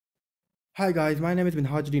Hi guys, my name is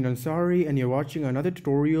Minhajuddin Ansari and you're watching another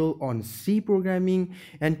tutorial on C programming,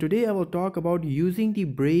 and today I will talk about using the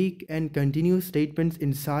break and continue statements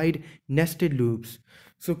inside nested loops.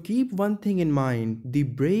 So keep one thing in mind, the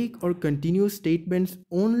break or continue statements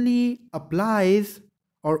only applies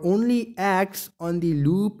or only acts on the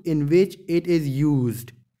loop in which it is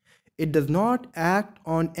used. It does not act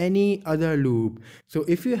on any other loop. So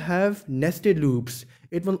if you have nested loops,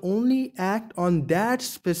 it will only act on that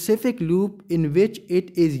specific loop in which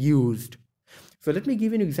it is used. So let me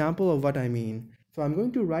give you an example of what I mean. So I'm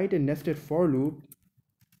going to write a nested for loop,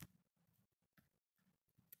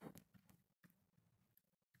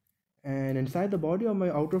 and inside the body of my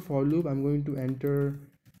outer for loop, I'm going to enter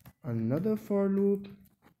another for loop,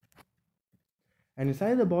 and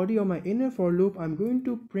inside the body of my inner for loop, I'm going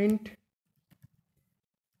to print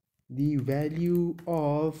the value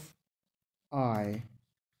of I.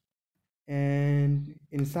 And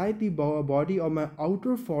inside the body of my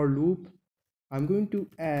outer for loop, I'm going to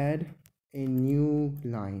add a new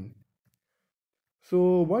line.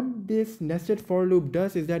 So what this nested for loop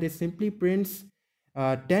does is that it simply prints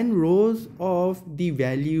 10 rows of the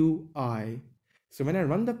value I. So when I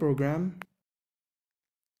run the program,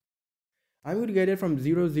 I'm going to get it from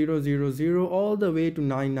 0000 all the way to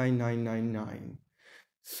 99999.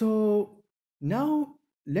 So now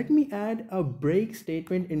let me add a break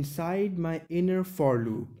statement inside my inner for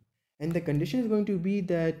loop. And the condition is going to be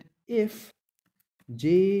that if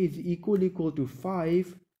j is equal to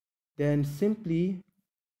 5, then simply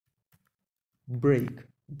break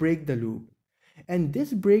the loop. And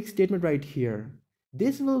this break statement right here,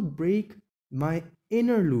 this will break my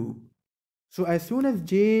inner loop. So as soon as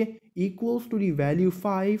j equals to the value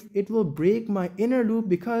 5, it will break my inner loop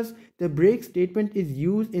because the break statement is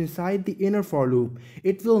used inside the inner for loop.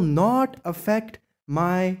 It will not affect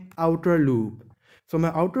my outer loop. So my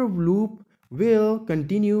outer loop will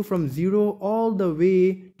continue from 0 all the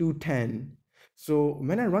way to 10. So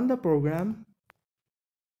when I run the program,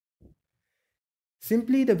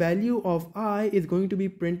 simply the value of I is going to be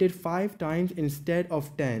printed 5 times instead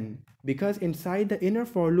of 10, because inside the inner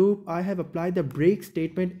for loop I have applied the break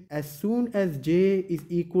statement as soon as j is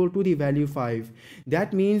equal to the value 5.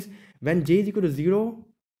 That means when j is equal to 0,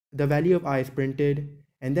 the value of I is printed,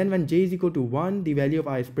 and then when j is equal to 1, the value of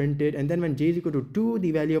I is printed, and then when j is equal to 2,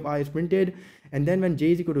 the value of I is printed, and then when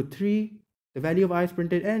j is equal to 3, the value of I is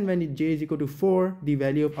printed, and when j is equal to 4, the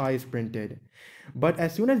value of I is printed. But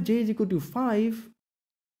as soon as j is equal to 5,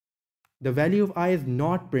 the value of I is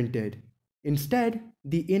not printed. Instead,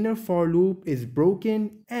 the inner for loop is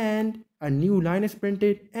broken and a new line is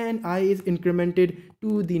printed and I is incremented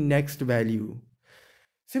to the next value.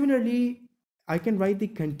 Similarly, I can write the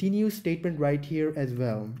continue statement right here as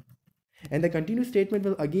well. And the continue statement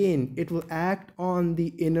will it will act on the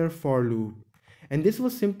inner for loop. And this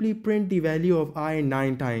will simply print the value of I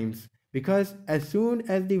 9 times, because as soon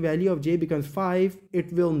as the value of j becomes 5,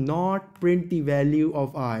 it will not print the value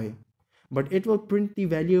of I, but it will print the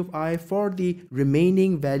value of I for the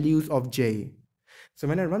remaining values of j. So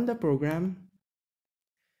when I run the program,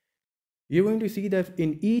 you're going to see that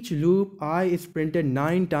in each loop, I is printed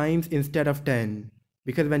 9 times instead of 10,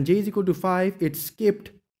 because when j is equal to 5, it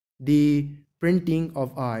skipped the printing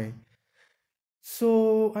of I.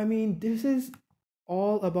 So, I mean, this is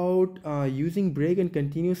all about using break and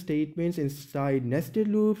continue statements inside nested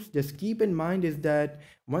loops. Just keep in mind is that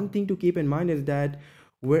one thing to keep in mind is that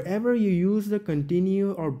wherever you use the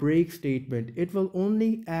continue or break statement, it will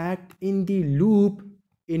only act in the loop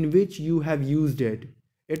in which you have used it.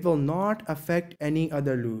 It will not affect any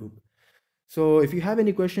other loop. So if you have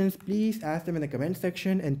any questions, please ask them in the comment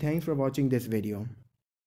section, and thanks for watching this video.